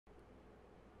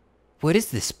What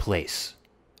is this place?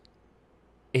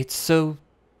 It's so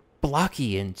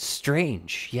blocky and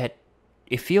strange, yet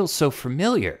it feels so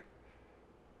familiar.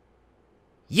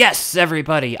 Yes,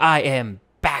 everybody, I am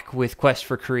back with Quest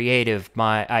for Creative.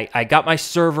 I got my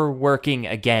server working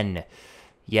again.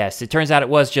 Yes, it turns out it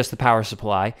was just the power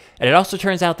supply. And it also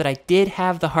turns out that I did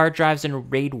have the hard drives in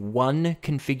RAID 1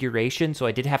 configuration, so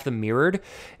I did have them mirrored.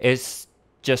 It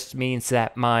just means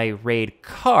that my RAID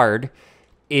card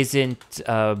isn't,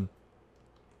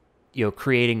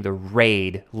 creating the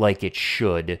RAID like it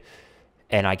should,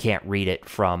 and I can't read it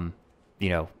from,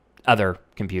 other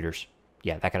computers.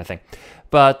 Yeah, that kind of thing.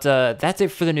 But that's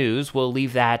it for the news. We'll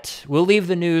leave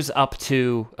the news up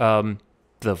to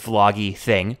the vloggy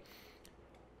thing,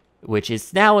 which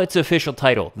is now its official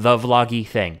title, The Vloggy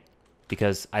Thing,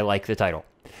 because I like the title.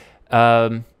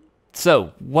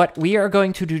 So what we are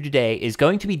going to do today is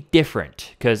going to be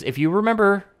different, because if you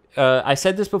remember, I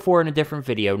said this before in a different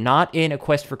video, not in a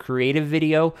Quest for Creative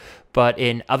video, but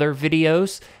in other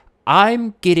videos,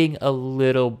 I'm getting a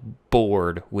little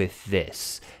bored with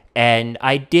this. And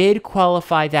I did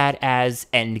qualify that as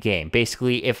endgame.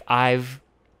 Basically, if I've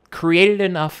created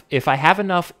enough, if I have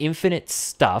enough infinite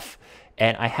stuff,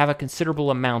 and I have a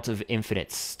considerable amount of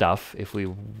infinite stuff, if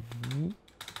we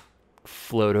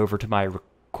float over to my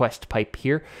request pipe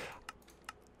here,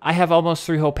 I have almost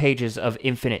 3 whole pages of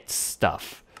infinite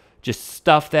stuff. Just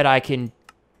stuff that I can,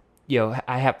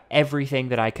 I have everything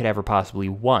that I could ever possibly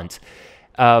want.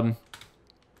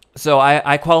 So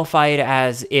I qualify it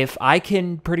as if I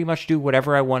can pretty much do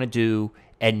whatever I want to do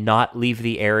and not leave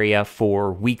the area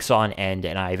for weeks on end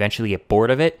and I eventually get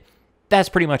bored of it, that's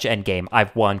pretty much endgame.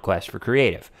 I've won Quest for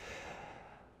Creative.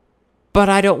 But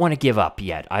I don't want to give up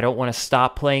yet. I don't want to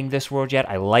stop playing this world yet.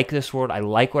 I like this world. I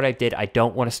like what I did. I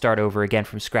don't want to start over again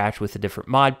from scratch with a different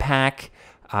mod pack.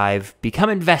 I've become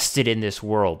invested in this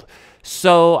world.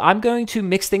 So I'm going to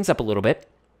mix things up a little bit,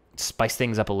 spice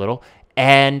things up a little,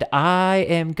 and I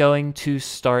am going to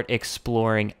start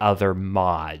exploring other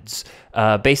mods.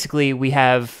 Basically, we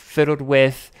have fiddled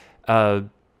with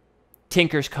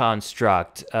Tinker's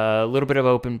Construct, a little bit of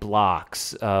Open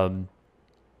Blocks, a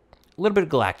little bit of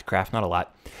Galacticraft, not a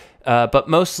lot. But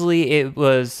mostly it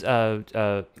was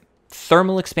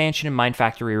Thermal Expansion and Mind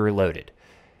Factory Reloaded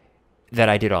that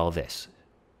I did all of this.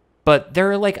 But there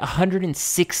are like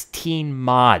 116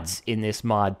 mods in this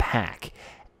mod pack.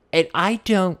 And I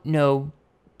don't know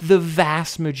the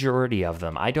vast majority of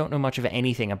them. I don't know much of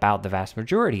anything about the vast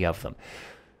majority of them.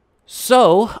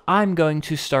 So I'm going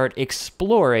to start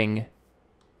exploring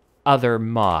other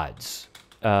mods.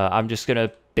 I'm just going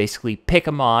to basically pick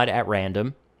a mod at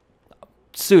random,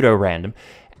 pseudo-random,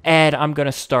 and I'm going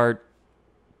to start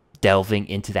delving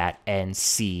into that and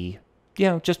see,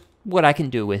 just what I can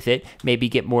do with it. Maybe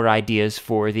get more ideas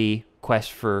for the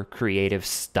Quest for Creative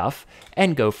stuff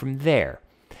and go from there.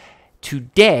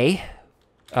 Today,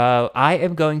 I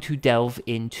am going to delve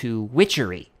into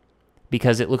Witchery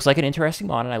because it looks like an interesting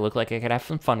mod and I look like I could have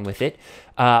some fun with it.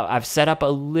 I've set up a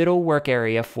little work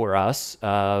area for us.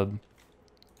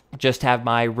 Just have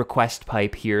my request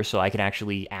pipe here so I can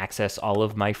actually access all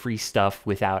of my free stuff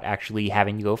without actually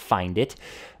having to go find it.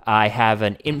 I have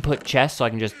an input chest so I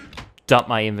can just dump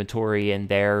my inventory in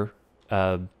there.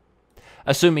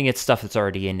 Assuming it's stuff that's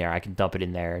already in there, I can dump it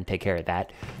in there and take care of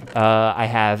that. I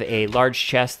have a large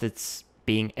chest that's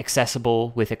being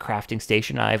accessible with a crafting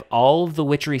station. I have all of the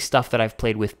Witchery stuff that I've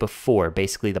played with before,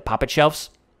 basically the poppet shelves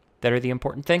that are the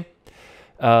important thing.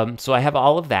 So I have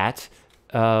all of that.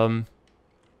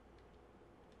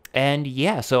 And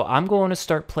yeah, so I'm going to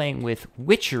start playing with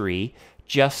Witchery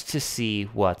just to see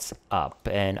what's up.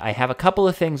 And I have a couple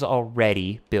of things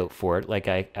already built for it. Like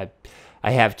I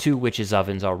have 2 witches'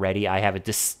 ovens already. I have a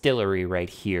distillery right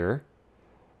here.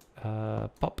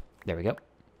 Pop. There we go.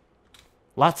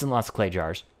 Lots and lots of clay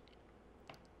jars.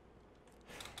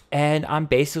 And I'm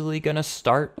basically going to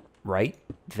start right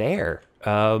there.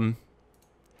 I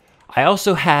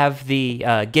also have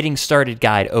the Getting Started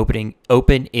guide open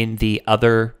in the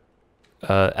other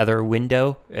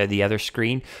window, the other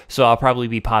screen. So I'll probably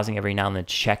be pausing every now and then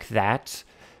to check that.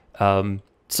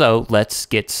 So let's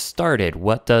get started.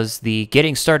 What does the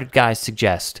Getting Started guide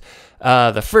suggest?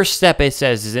 The first step, it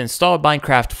says, is install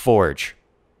Minecraft Forge.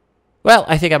 Well,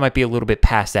 I think I might be a little bit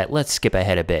past that. Let's skip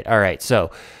ahead a bit. All right, so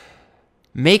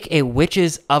make a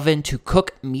witch's oven to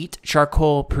cook meat,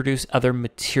 charcoal, produce other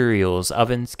materials.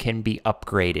 Ovens can be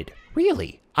upgraded.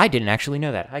 Really? I didn't actually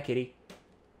know that. Hi, kitty.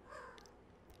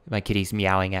 My kitty's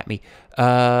meowing at me.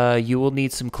 You will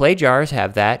need some clay jars.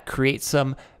 Have that. Create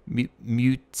some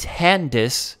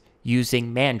mutandis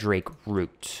using mandrake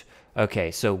root.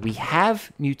 Okay, so we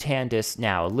have Mutandis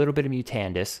now, a little bit of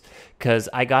Mutandis, because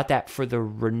I got that for the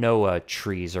Renoa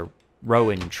trees, or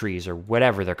Rowan trees, or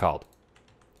whatever they're called.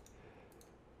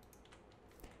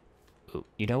 Ooh,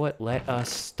 you know what? Let us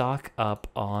stock up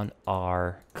on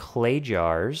our clay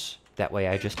jars. That way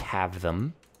I just have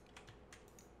them.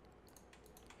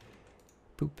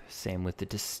 Boop. Same with the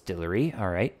distillery. All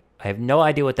right. I have no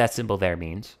idea what that symbol there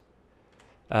means.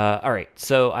 All right,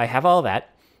 so I have all that.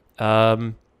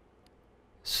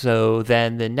 So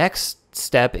then the next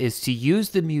step is to use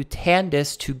the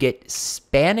Mutandis to get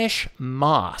Spanish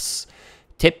moss.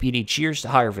 Tip, you need shears to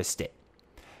harvest it.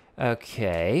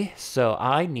 Okay, so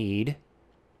I need...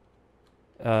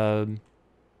 well,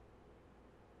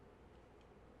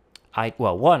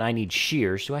 one, I need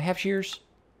shears. Do I have shears?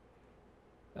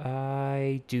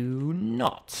 I do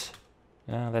not.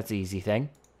 Oh, that's the easy thing.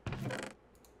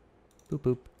 Boop,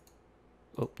 boop.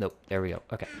 Oh, nope. There we go.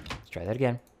 Okay, let's try that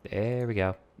again. There we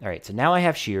go. All right, so now I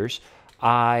have shears.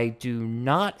 I do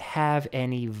not have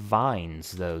any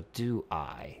vines, though, do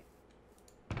I?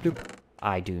 Doop.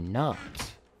 I do not.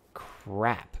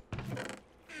 Crap.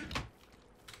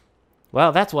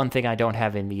 Well, that's one thing I don't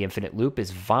have in the infinite loop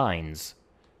is vines.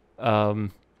 Well,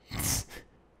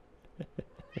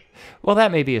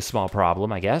 that may be a small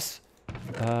problem, I guess.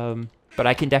 But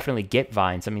I can definitely get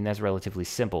vines. I mean, that's relatively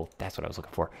simple. That's what I was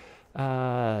looking for.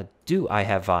 Do I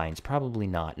have vines? Probably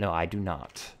not. No, I do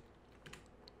not.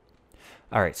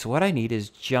 All right, so what I need is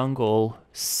jungle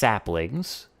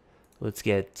saplings. Let's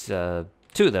get 2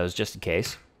 of those just in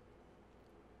case.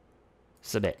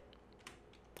 Submit.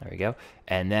 There we go.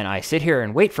 And then I sit here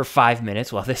and wait for 5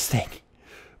 minutes while this thing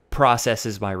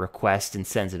processes my request and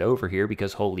sends it over here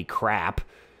because holy crap.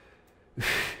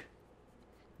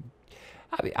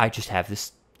 I mean, I just have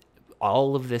this,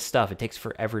 all of this stuff. It takes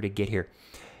forever to get here.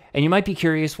 And you might be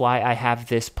curious why I have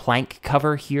this plank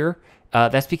cover here.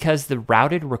 That's because the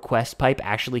routed request pipe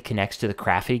actually connects to the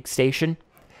crafting station.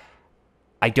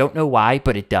 I don't know why,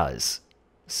 but it does.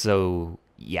 So,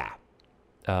 yeah.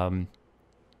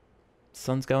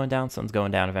 Sun's going down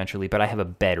eventually, but I have a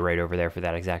bed right over there for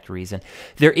that exact reason.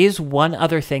 There is one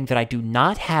other thing that I do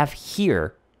not have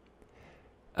here,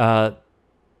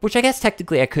 which I guess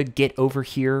technically I could get over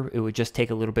here. It would just take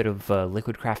a little bit of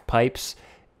liquid craft pipes.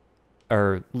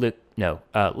 Or,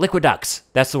 liquid ducts.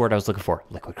 That's the word I was looking for.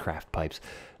 Liquid craft pipes.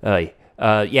 Yeah,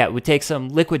 it would take some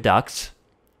liquid ducts.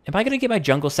 Am I going to get my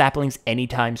jungle saplings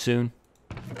anytime soon?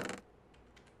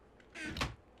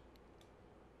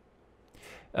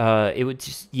 It would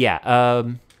just,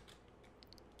 yeah.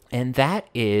 And that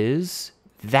is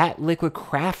that liquid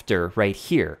crafter right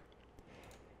here.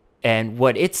 And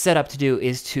what it's set up to do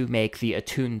is to make the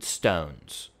attuned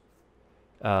stones.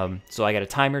 So I got a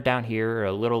timer down here,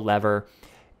 a little lever,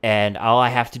 and all I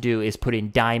have to do is put in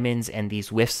diamonds and these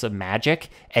whiffs of magic,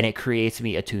 and it creates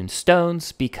me attuned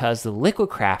stones because the liquid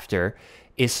crafter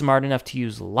is smart enough to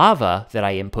use lava that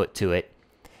I input to it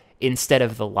instead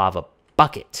of the lava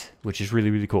bucket, which is really,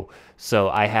 really cool. So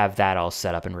I have that all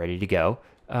set up and ready to go.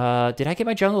 Did I get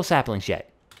my jungle saplings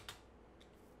yet?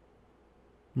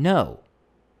 No.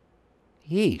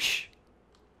 Yeesh.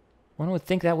 One would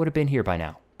think that would have been here by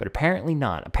now. But apparently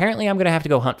not. Apparently I'm going to have to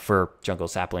go hunt for jungle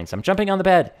saplings. I'm jumping on the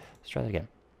bed. Let's try that again.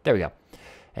 There we go.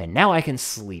 And now I can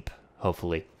sleep,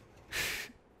 hopefully.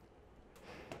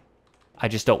 I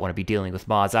just don't want to be dealing with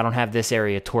mods. I don't have this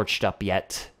area torched up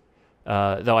yet.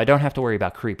 Though I don't have to worry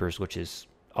about creepers, which is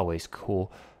always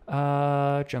cool.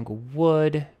 Jungle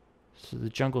wood. So the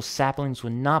jungle saplings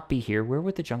would not be here. Where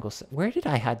would the jungle... Where did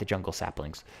I hide the jungle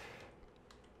saplings?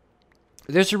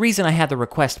 There's a reason I had the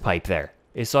request pipe there.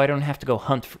 Is so I don't have to go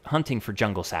hunting for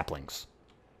jungle saplings.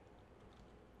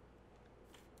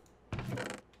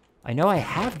 I know I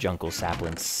have jungle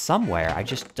saplings somewhere. I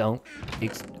just don't...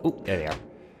 Oh, there they are.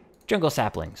 Jungle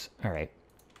saplings. All right.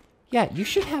 Yeah, you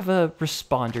should have a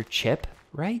responder chip,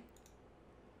 right?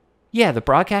 Yeah, the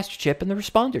broadcaster chip and the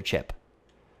responder chip.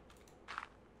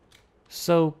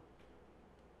 So,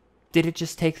 did it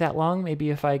just take that long? Maybe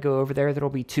if I go over there, there'll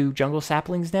be 2 jungle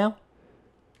saplings now?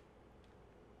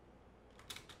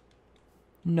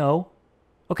 No.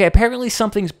 Okay, apparently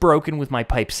something's broken with my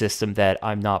pipe system that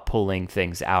I'm not pulling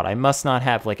things out. I must not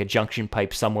have, like, a junction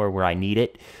pipe somewhere where I need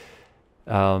it.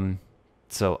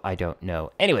 So I don't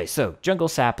know. Anyway, so jungle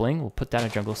sapling. We'll put down a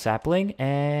jungle sapling,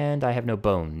 and I have no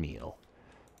bone meal.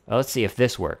 Let's see if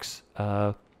this works.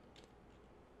 Doop.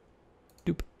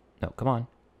 No, come on.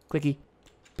 Clicky.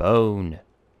 Bone.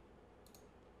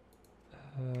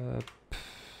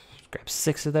 Grab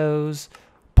 6 of those.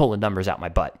 Pulling numbers out my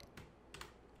butt.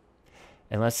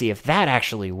 And let's see if that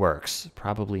actually works.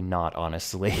 Probably not,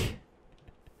 honestly.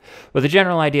 But the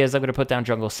general idea is I'm going to put down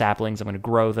jungle saplings. I'm going to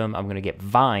grow them. I'm going to get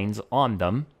vines on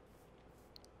them,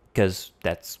 because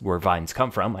that's where vines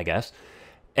come from, I guess.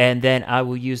 And then I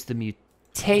will use the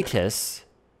mutandis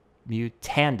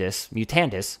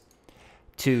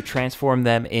to transform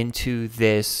them into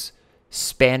this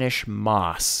Spanish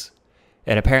moss.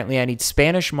 And apparently I need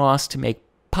Spanish moss to make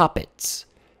poppets.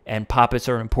 And poppets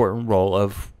are an important role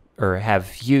of, or have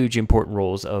huge important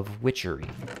roles of witchery.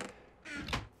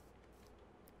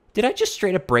 Did I just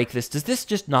straight up break this? Does this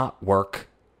just not work?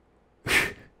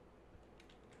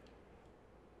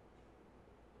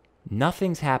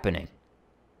 Nothing's happening.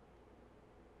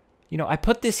 You know, I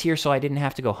put this here so I didn't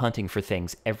have to go hunting for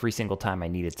things every single time I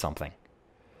needed something.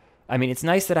 I mean, it's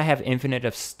nice that I have infinite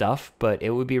of stuff, but it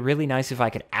would be really nice if I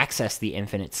could access the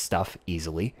infinite stuff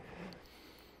easily.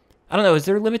 I don't know, is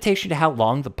there a limitation to how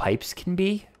long the pipes can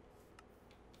be?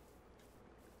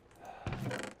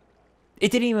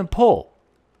 It didn't even pull.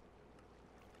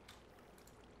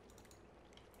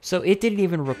 So it didn't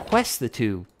even request the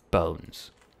 2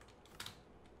 bones.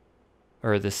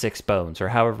 Or the 6 bones, or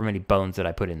however many bones that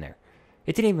I put in there.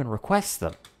 It didn't even request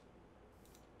them.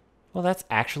 Well, that's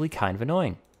actually kind of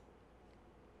annoying.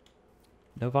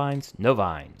 No vines, no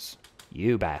vines.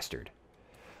 You bastard.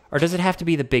 Or does it have to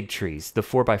be the big trees, the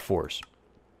 4x4s?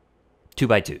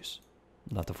 2x2s.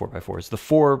 Not the 4x4s, the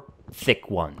 4 thick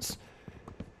ones.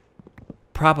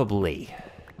 Probably.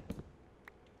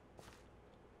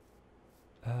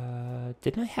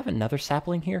 Didn't I have another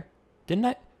sapling here? Didn't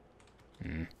I?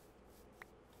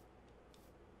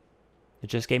 It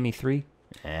just gave me 3?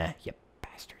 You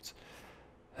bastards.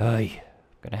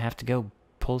 Gonna have to go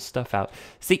pull stuff out.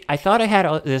 See, I thought I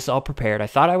had this all prepared. I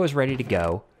thought I was ready to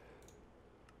go.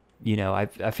 You know, I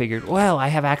figured, well, I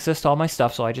have access to all my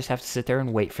stuff, so I just have to sit there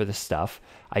and wait for the stuff.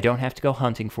 I don't have to go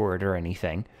hunting for it or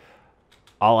anything.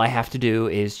 All I have to do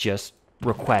is just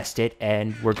request it,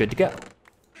 and we're good to go.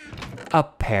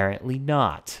 Apparently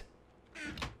not.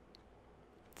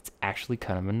 It's actually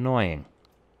kind of annoying.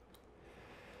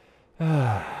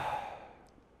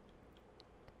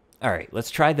 Alright, let's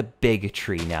try the big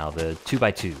tree now, the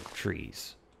 2x2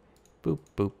 trees. Boop,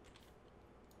 boop.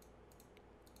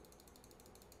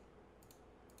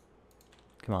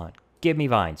 Come on, give me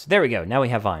vines. There we go, now we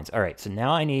have vines. Alright, so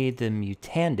now I need the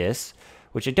mutandis,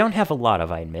 which I don't have a lot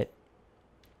of, I admit.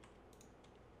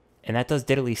 And that does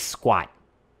diddly squat.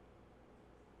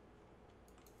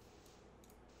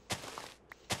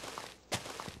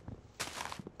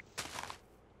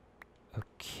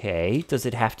 Okay, does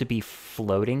it have to be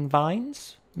floating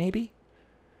vines, maybe?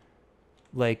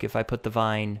 Like, if I put the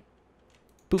vine,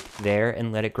 boop, there,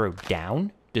 and let it grow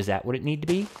down? Does that what it need to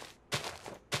be?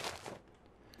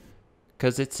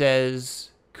 Because it says,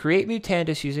 create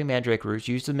mutandis using mandrake roots.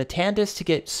 Use the mutandis to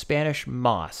get Spanish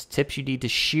moss. Tips you need to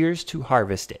shears to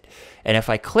harvest it. And if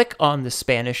I click on the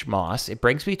Spanish moss, it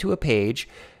brings me to a page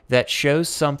that shows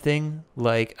something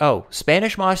like, oh,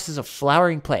 Spanish moss is a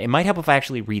flowering plant. It might help if I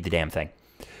actually read the damn thing.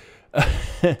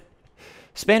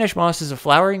 Spanish moss is a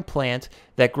flowering plant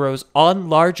that grows on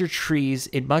larger trees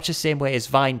in much the same way as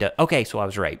vine does. Okay, so I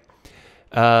was right.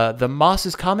 The moss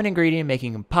is a common ingredient in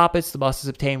making poppets. The moss is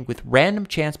obtained with random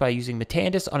chance by using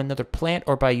mutandis on another plant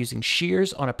or by using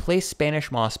shears on a placed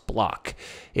Spanish moss block.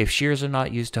 If shears are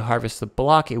not used to harvest the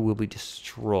block, it will be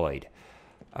destroyed.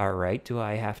 All right, do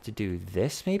I have to do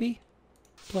this maybe?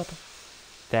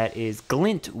 That is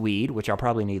glint weed, which I'll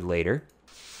probably need later.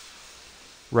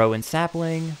 Rowan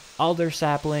sapling, alder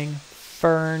sapling,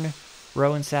 fern,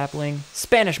 rowan sapling,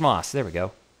 Spanish moss. There we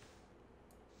go.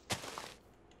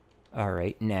 All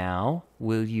right, now,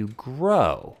 will you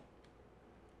grow?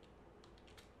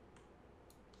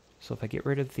 So if I get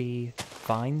rid of the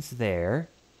vines there,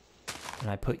 and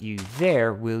I put you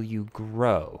there, will you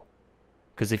grow?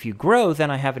 Because if you grow, then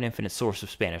I have an infinite source of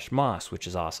Spanish moss, which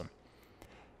is awesome.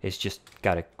 It's just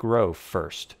got to grow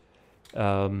first.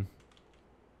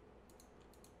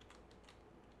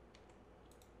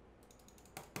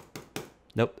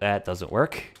 Nope, that doesn't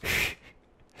work.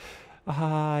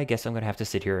 I guess I'm going to have to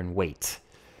sit here and wait.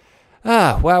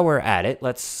 While we're at it,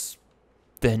 let's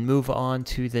then move on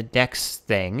to the next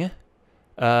thing.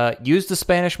 Use the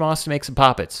Spanish moss to make some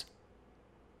poppets.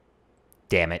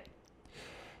 Damn it.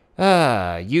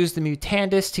 Use the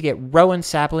mutandis to get rowan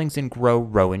saplings and grow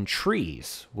rowan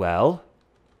trees. Well,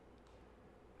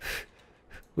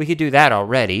 we could do that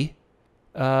already.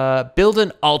 Build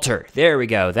an altar. There we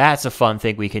go. That's a fun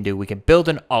thing we can do. We can build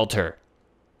an altar.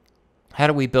 How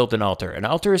do we build an altar? An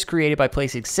altar is created by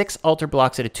placing 6 altar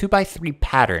blocks in a 2x3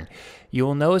 pattern. You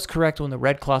will know it's correct when the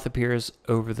red cloth appears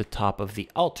over the top of the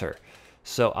altar.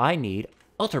 So I need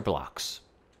altar blocks.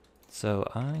 So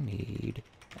I need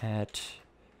at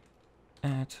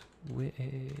At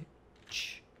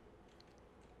which...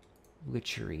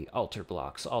 Witchery. Altar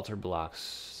blocks. Altar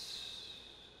blocks.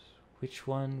 Which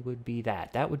one would be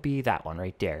that? That would be that one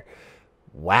right there.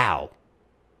 Wow.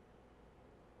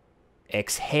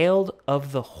 Exhaled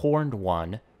of the Horned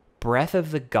One. Breath of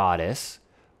the Goddess.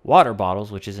 Water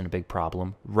bottles, which isn't a big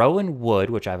problem. Rowan wood,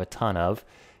 which I have a ton of.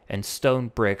 And stone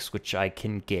bricks, which I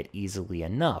can get easily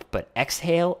enough. But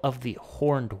exhale of the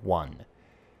Horned One.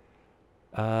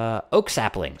 Oak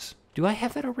saplings. Do I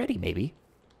have that already, maybe?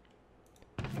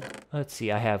 Let's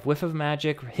see. I have whiff of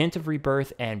magic, hint of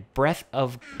rebirth, and breath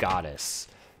of goddess.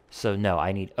 So no,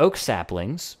 I need oak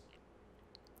saplings.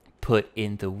 Put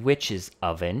in the witch's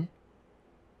oven.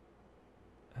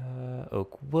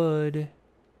 Oak wood.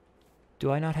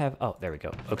 Do I not have... Oh, there we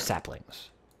go. Oak saplings.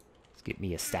 Let's get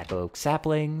me a stack of oak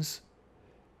saplings.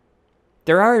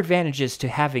 There are advantages to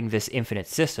having this infinite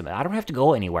system. I don't have to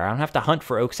go anywhere. I don't have to hunt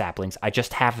for oak saplings. I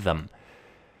just have them.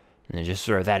 And then just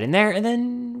throw that in there, and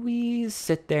then we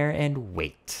sit there and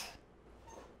wait.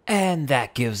 And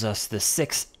that gives us the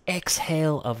 6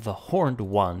 exhale of the Horned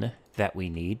One that we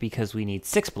need, because we need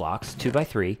 6 blocks, 2 by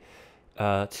 3,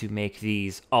 to make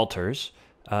these altars.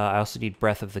 I also need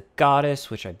Breath of the Goddess,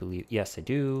 which I believe... Yes, I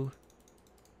do.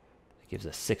 That gives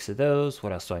us 6 of those.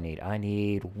 What else do I need? I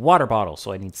need water bottles,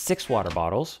 so I need 6 water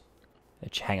bottles.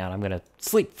 Which, hang on, I'm going to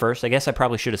sleep first. I guess I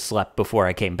probably should have slept before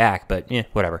I came back, but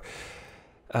whatever.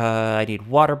 I need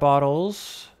water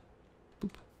bottles.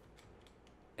 Boop.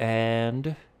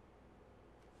 And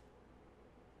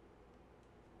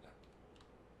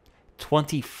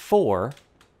 24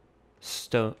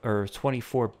 stone, or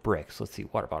 24 bricks. Let's see.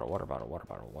 Water bottle, water bottle, water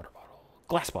bottle, water bottle.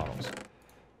 Glass bottles.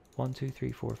 1, 2,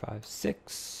 3, 4, 5,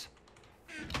 6.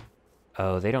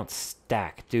 Oh, they don't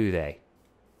stack, do they?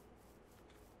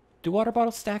 Do water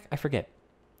bottles stack? I forget.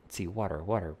 Let's see. Water,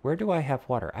 water. Where do I have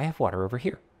water? I have water over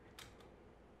here.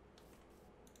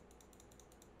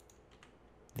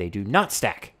 They do not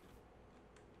stack.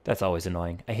 That's always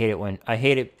annoying. I hate it when... I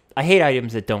hate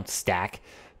items that don't stack,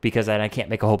 because then I can't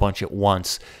make a whole bunch at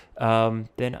once.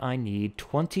 Then I need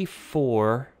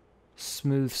 24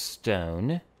 smooth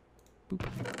stone. Boop.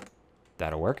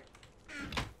 That'll work.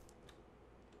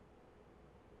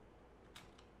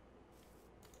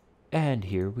 And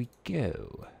here we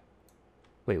go.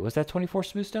 Wait, was that 24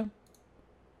 smooth stone?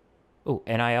 Oh,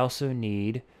 and I also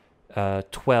need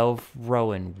 12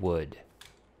 rowan wood,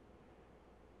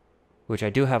 which I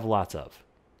do have lots of.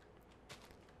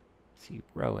 Let's see,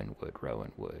 rowan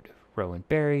wood, rowan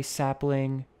berry,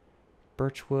 sapling,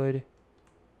 birch wood,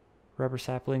 rubber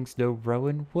saplings, no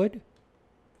rowan wood?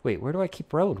 Wait, where do I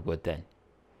keep rowan wood then?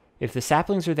 If the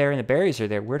saplings are there and the berries are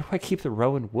there, where do I keep the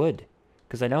rowan wood?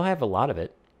 Because I know I have a lot of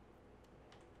it.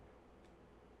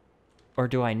 Or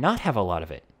do I not have a lot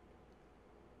of it?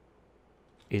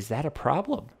 Is that a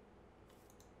problem?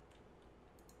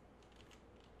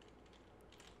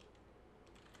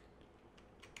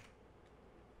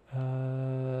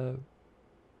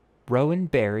 Rowan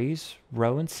berries,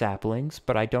 rowan saplings,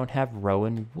 but I don't have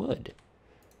rowan wood.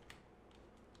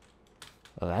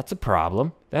 Well, that's a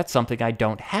problem. That's something I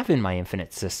don't have in my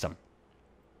infinite system.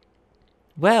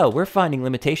 Well, we're finding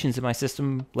limitations in my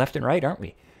system left and right, aren't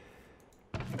we?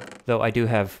 Though I do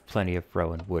have plenty of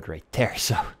rowan wood right there,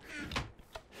 so...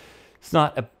 It's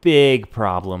not a big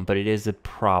problem, but it is a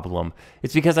problem.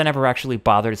 It's because I never actually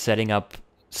bothered setting up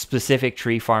specific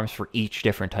tree farms for each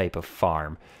different type of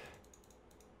farm.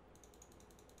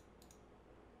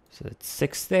 So that's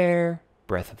 6 there.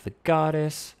 Breath of the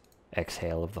Goddess.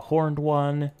 Exhale of the Horned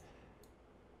One.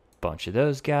 Bunch of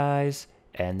those guys.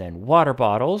 And then water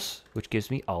bottles, which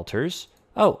gives me altars.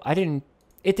 Oh, it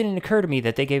didn't occur to me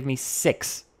that they gave me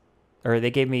 6. Or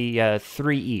they gave me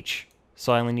 3 each.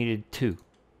 So I only needed 2.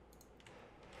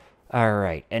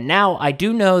 Alright, and now I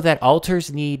do know that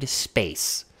altars need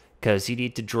space, because you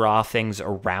need to draw things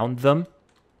around them.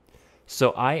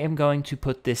 So I am going to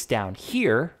put this down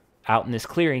here, out in this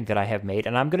clearing that I have made,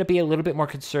 and I'm going to be a little bit more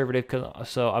conservative,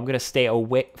 so I'm going to stay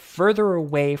further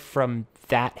away from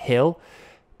that hill,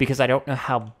 because I don't know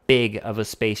how big of a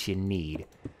space you need.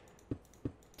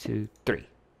 2, 3.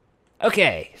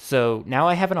 Okay, so now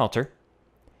I have an altar,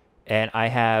 and I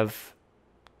have...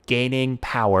 gaining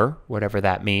power, whatever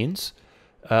that means.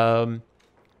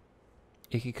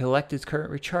 It can collect its current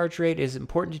recharge rate. It is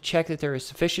important to check that there is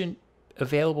sufficient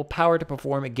available power to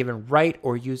perform a given rite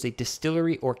or use a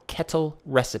distillery or kettle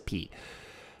recipe.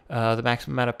 The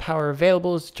maximum amount of power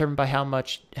available is determined by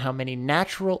how many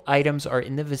natural items are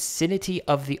in the vicinity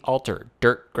of the altar.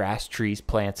 Dirt, grass, trees,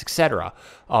 plants, etc.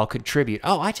 all contribute.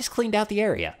 Oh, I just cleaned out the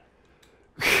area.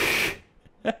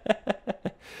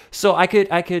 So I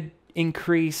could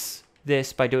increase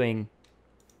this by doing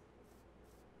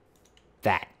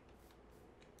that.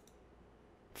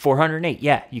 408.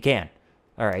 Yeah, you can.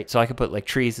 All right, so I can put like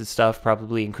trees and stuff.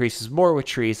 Probably increases more with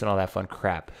trees and all that fun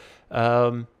crap.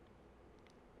 An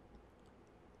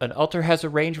altar has a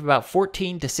range of about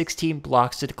 14 to 16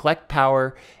 blocks to collect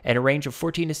power and a range of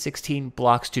 14 to 16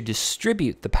 blocks to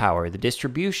distribute the power. The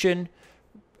distribution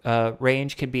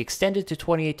range can be extended to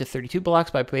 28 to 32 blocks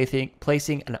by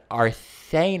placing an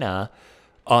Arthena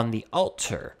on the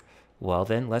altar. Well,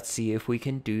 then, let's see if we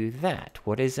can do that.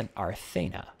 What is an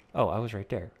Arthena? Oh, I was right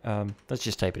there. Let's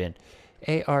just type it in.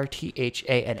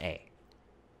 A-R-T-H-A-N-A.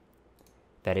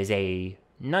 That is a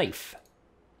knife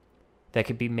that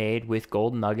can be made with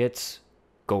gold nuggets,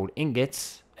 gold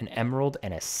ingots, an emerald,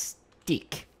 and a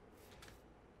stick.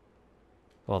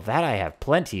 Well, that I have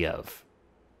plenty of.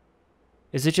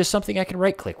 Is it just something I can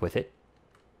right-click with it,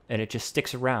 and it just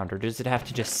sticks around, or does it have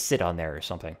to just sit on there or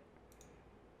something?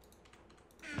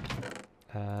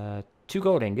 2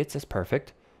 gold ingots, that's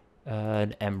perfect.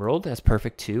 An emerald, that's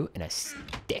perfect too, and a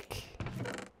stick.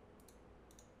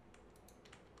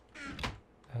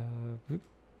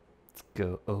 Let's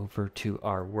go over to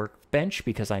our workbench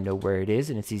because I know where it is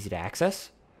and it's easy to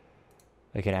access.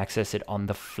 I can access it on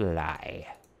the fly.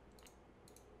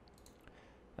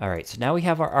 Alright, so now we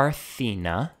have our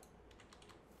Arthena.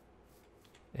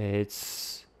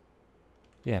 It's...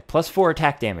 yeah, plus 4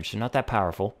 attack damage, so not that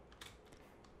powerful.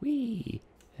 Whee!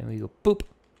 And we go boop.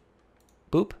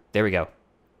 Boop. There we go.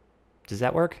 Does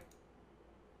that work?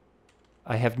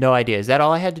 I have no idea. Is that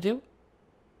all I had to do?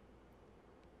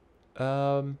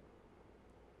 The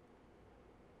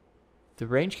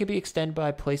range can be extended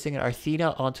by placing an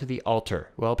Arthena onto the altar.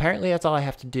 Well, apparently that's all I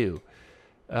have to do.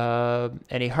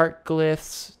 Any heart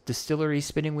glyphs, distillery,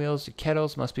 spinning wheels, and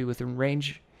kettles must be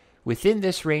within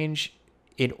this range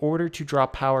in order to draw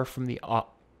power from the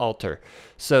altar.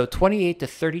 So 28 to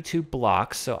 32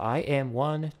 blocks. So I am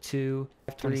 1, 2,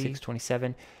 26,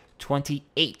 27,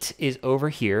 28 is over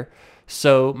here.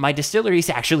 So my distillery is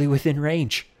actually within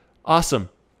range. Awesome.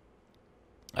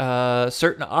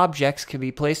 Certain objects can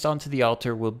be placed onto the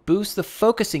altar will boost the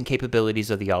focusing capabilities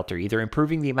of the altar, either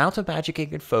improving the amount of magic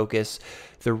it can focus,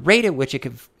 the rate at which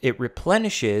it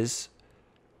replenishes,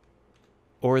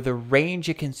 or the range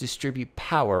it can distribute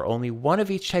power. Only one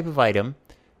of each type of item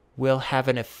will have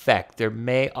an effect. There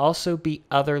may also be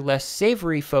other less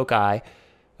savory foci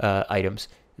items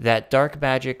that dark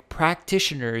magic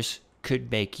practitioners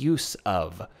could make use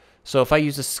of. So if I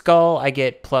use a skull, I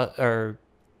get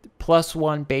plus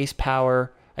 1 base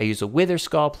power. I use a wither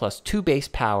skull, plus 2 base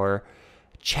power.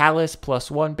 Chalice, plus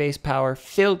 1 base power.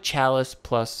 Filled chalice,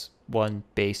 plus 1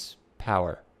 base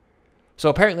power. So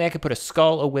apparently I could put a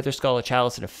skull, a wither skull, a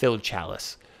chalice, and a filled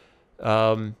chalice.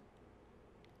 Let's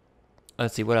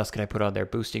see, what else can I put on there?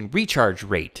 Boosting recharge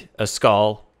rate. A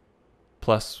skull,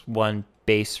 plus 1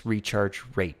 base recharge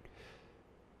rate.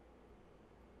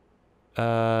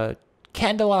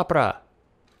 Candelabra.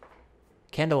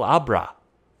 Candelabra.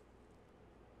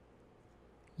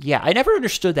 Yeah, I never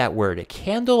understood that word. A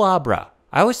candelabra.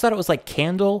 I always thought it was like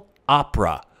candle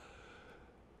opera.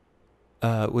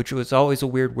 Which was always a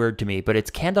weird word to me. But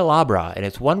it's candelabra, and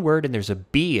it's one word, and there's a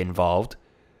B involved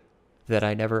that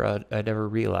I never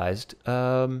realized.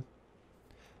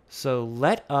 So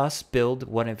let us build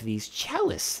one of these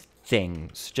chalice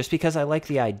things, just because I like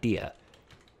the idea.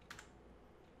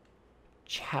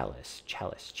 Chalice,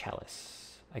 chalice,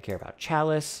 chalice. I care about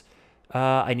chalice.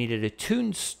 I needed a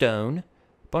tombstone, a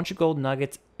bunch of gold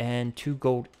nuggets, and 2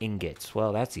 gold ingots.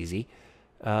 Well, that's easy.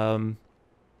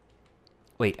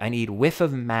 Wait, I need whiff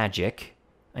of magic.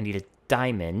 I need a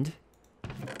diamond.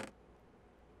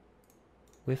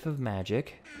 Whiff of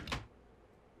magic.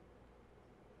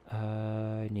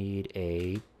 I need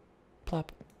a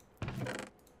plop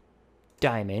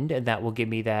diamond, and that will give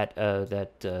me that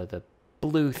the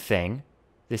blue thing.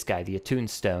 This guy, the attuned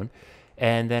stone.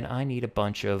 And then I need a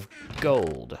bunch of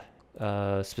gold.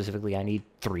 Specifically, I need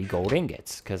 3 gold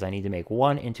ingots, because I need to make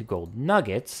 1 into gold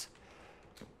nuggets.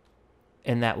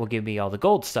 And that will give me all the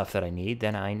gold stuff that I need.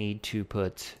 Then I need to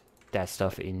put that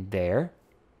stuff in there.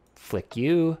 Flick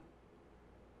you.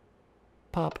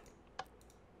 Pop.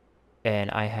 And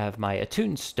I have my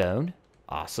attuned stone.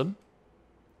 Awesome.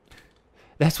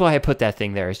 That's why I put that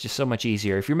thing there. It's just so much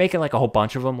easier. If you're making like a whole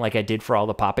bunch of them, like I did for all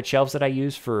the poppet shelves that I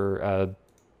use for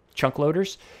chunk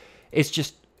loaders, it's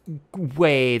just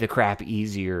way the crap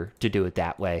easier to do it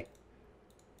that way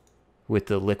with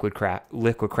the liquid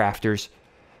crafters.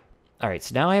 All right,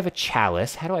 so now I have a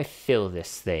chalice. How do I fill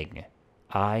this thing?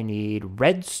 I need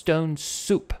redstone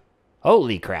soup.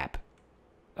 Holy crap.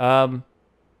 I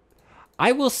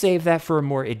will save that for a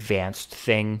more advanced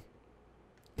thing.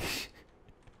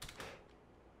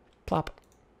 Plop.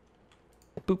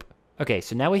 Okay,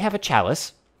 so now we have a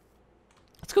chalice.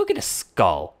 Let's go get a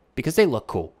skull, because they look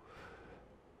cool.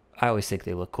 I always think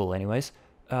they look cool anyways.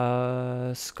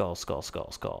 Skull, skull,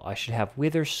 skull, skull. I should have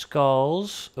wither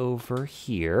skulls over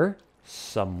here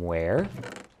somewhere.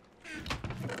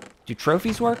 Do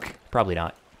trophies work? Probably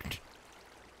not.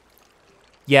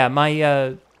 Yeah,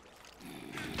 my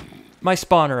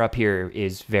spawner up here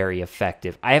is very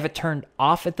effective. I have it turned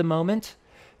off at the moment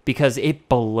because it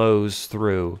blows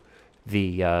through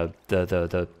the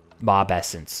mob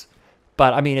essence.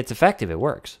 But, I mean, it's effective. It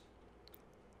works.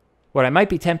 What I might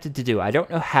be tempted to do, I don't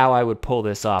know how I would pull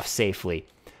this off safely,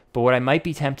 but what I might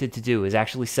be tempted to do is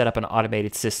actually set up an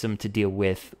automated system to deal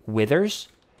with withers,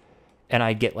 and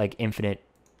I'd get, like, infinite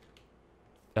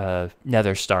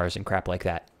nether stars and crap like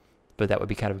that. But that would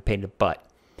be kind of a pain in the butt.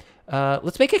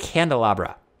 Let's make a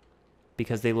candelabra,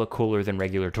 because they look cooler than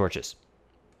regular torches.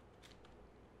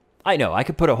 I know, I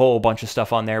could put a whole bunch of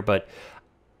stuff on there, but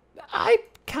I'm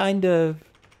kind of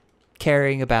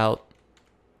caring about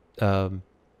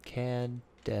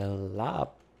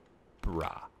candelabra.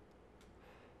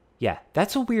 Yeah,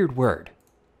 that's a weird word.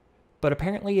 But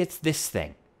apparently it's this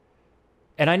thing.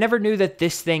 And I never knew that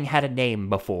this thing had a name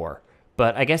before.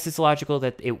 But I guess it's logical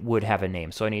that it would have a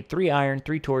name. So I need 3 iron,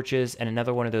 3 torches, and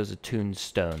another one of those attuned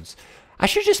stones. I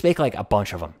should just make, like, a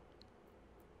bunch of them.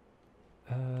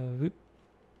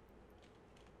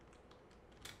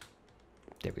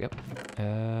 There we go.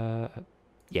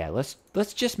 Yeah, let's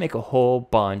just make a whole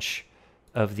bunch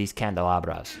of these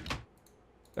candelabras.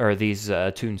 Or these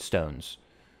attuned stones.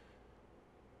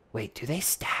 Wait, do they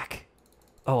stack?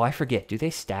 Oh, I forget. Do they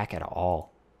stack at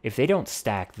all? If they don't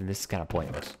stack, then this is kind of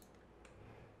pointless.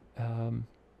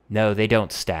 No, they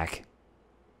don't stack.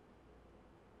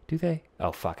 Do they?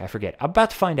 Oh, fuck, I forget. I'm about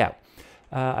to find out.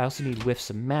 I also need whiffs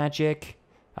of magic.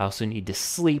 I also need to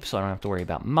sleep so I don't have to worry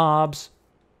about mobs.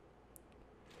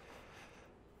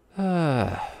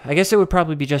 I guess it would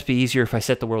probably be easier if I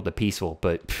set the world to peaceful,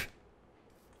 but pff,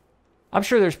 I'm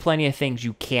sure there's plenty of things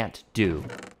you can't do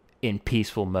in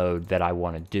peaceful mode that I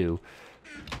want to do.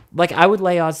 Like, I would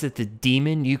lay odds that the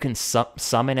demon you can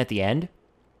summon at the end,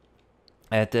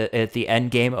 at the end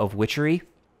game of Witchery,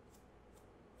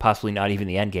 possibly not even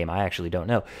the end game, I actually don't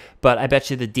know, but I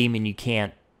bet you the demon you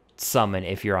can't summon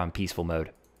if you're on peaceful mode.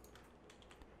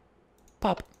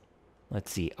 Pop.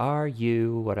 Let's see, are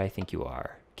you what I think you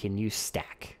are? Can you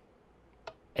stack?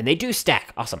 And they do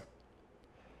stack. Awesome.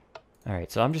 All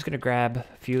right, so I'm just going to grab a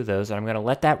few of those, and I'm going to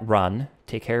let that run,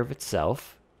 take care of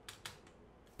itself.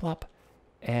 Plop.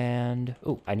 And,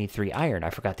 oh, I need 3 iron.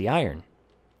 I forgot the iron.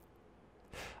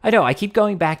 I know, I keep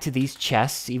going back to these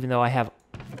chests, even though I have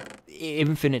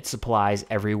infinite supplies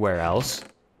everywhere else.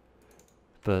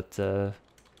 But,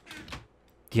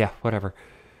 yeah, whatever.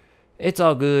 It's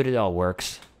all good. It all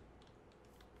works.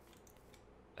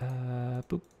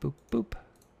 Boop, boop, boop.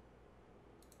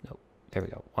 Nope. There we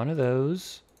go. 1 of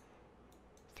those.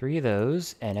 3 of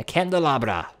those. And a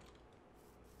candelabra.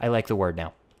 I like the word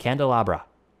now. Candelabra.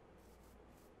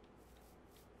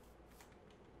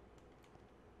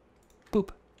 Boop.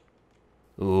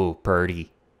 Ooh,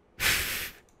 purdy.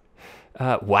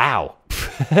 Wow.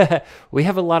 We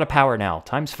have a lot of power now.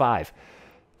 Times 5.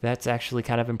 That's actually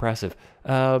kind of impressive.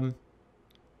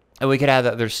 And we could add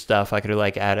other stuff. I could,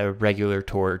 like, add a regular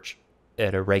torch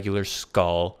and a regular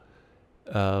skull.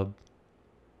 Could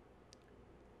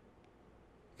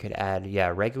add,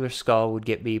 yeah, regular skull would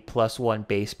get me +1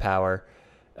 base power.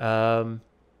 Arthana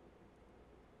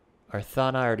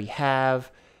I already have.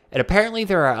 And apparently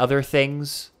there are other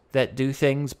things that do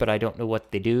things, but I don't know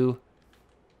what they do.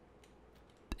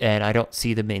 And I don't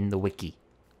see them in the wiki.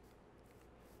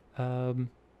 I'm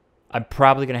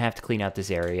probably going to have to clean out this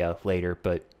area later,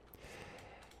 but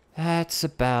that's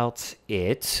about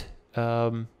it.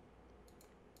 And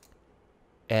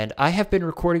I have been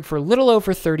recording for a little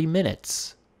over 30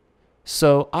 minutes.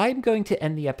 So I'm going to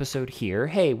end the episode here.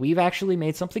 Hey, we've actually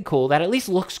made something cool that at least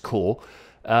looks cool.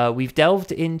 We've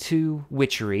delved into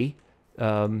witchery.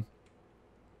 And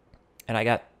I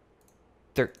got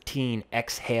 13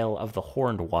 Exhale of the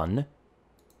Horned One.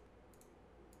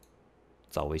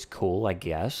 It's always cool, I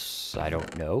guess. I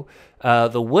don't know.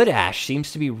 The wood ash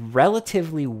seems to be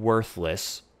relatively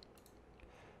worthless.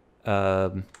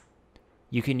 You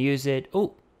can use it...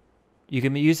 Oh, you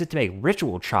can use it to make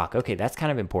ritual chalk. Okay, that's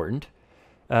kind of important.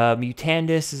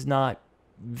 Mutandis is not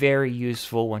very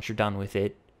useful once you're done with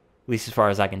it. At least as far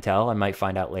as I can tell. I might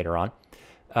find out later on.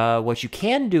 What you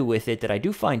can do with it that I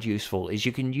do find useful is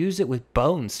you can use it with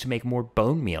bones to make more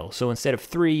bone meal. So instead of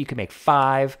 3, you can make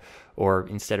 5. Or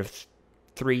instead of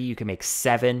 3, you can make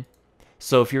 7.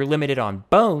 So if you're limited on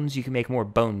bones, you can make more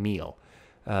bone meal.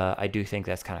 I do think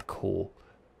that's kind of cool.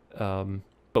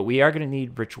 But we are going to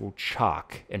need ritual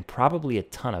chalk, and probably a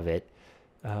ton of it.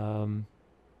 And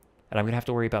I'm going to have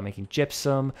to worry about making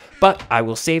gypsum, but I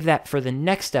will save that for the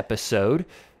next episode.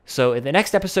 So in the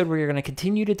next episode, we're going to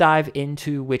continue to dive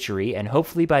into witchery, and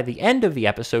hopefully by the end of the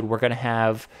episode, we're going to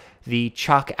have the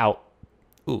chalk out.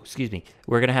 Ooh, excuse me.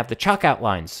 We're going to have the chalk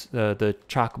outlines, the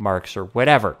chalk marks or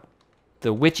whatever,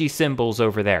 the witchy symbols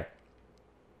over there.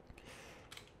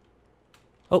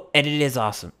 Oh, and it is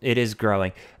awesome. It is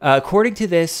growing. According to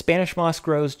this, Spanish moss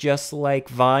grows just like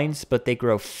vines, but they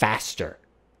grow faster,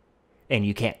 and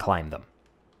you can't climb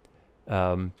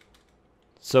them.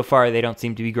 So far, they don't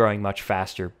seem to be growing much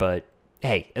faster, but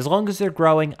hey, as long as they're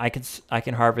growing, I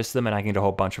can harvest them, and I can get a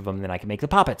whole bunch of them, and then I can make the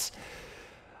poppets.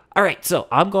 All right, so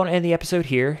I'm going to end the episode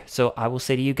here. So I will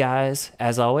say to you guys,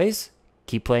 as always,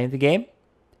 keep playing the game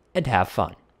and have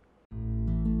fun.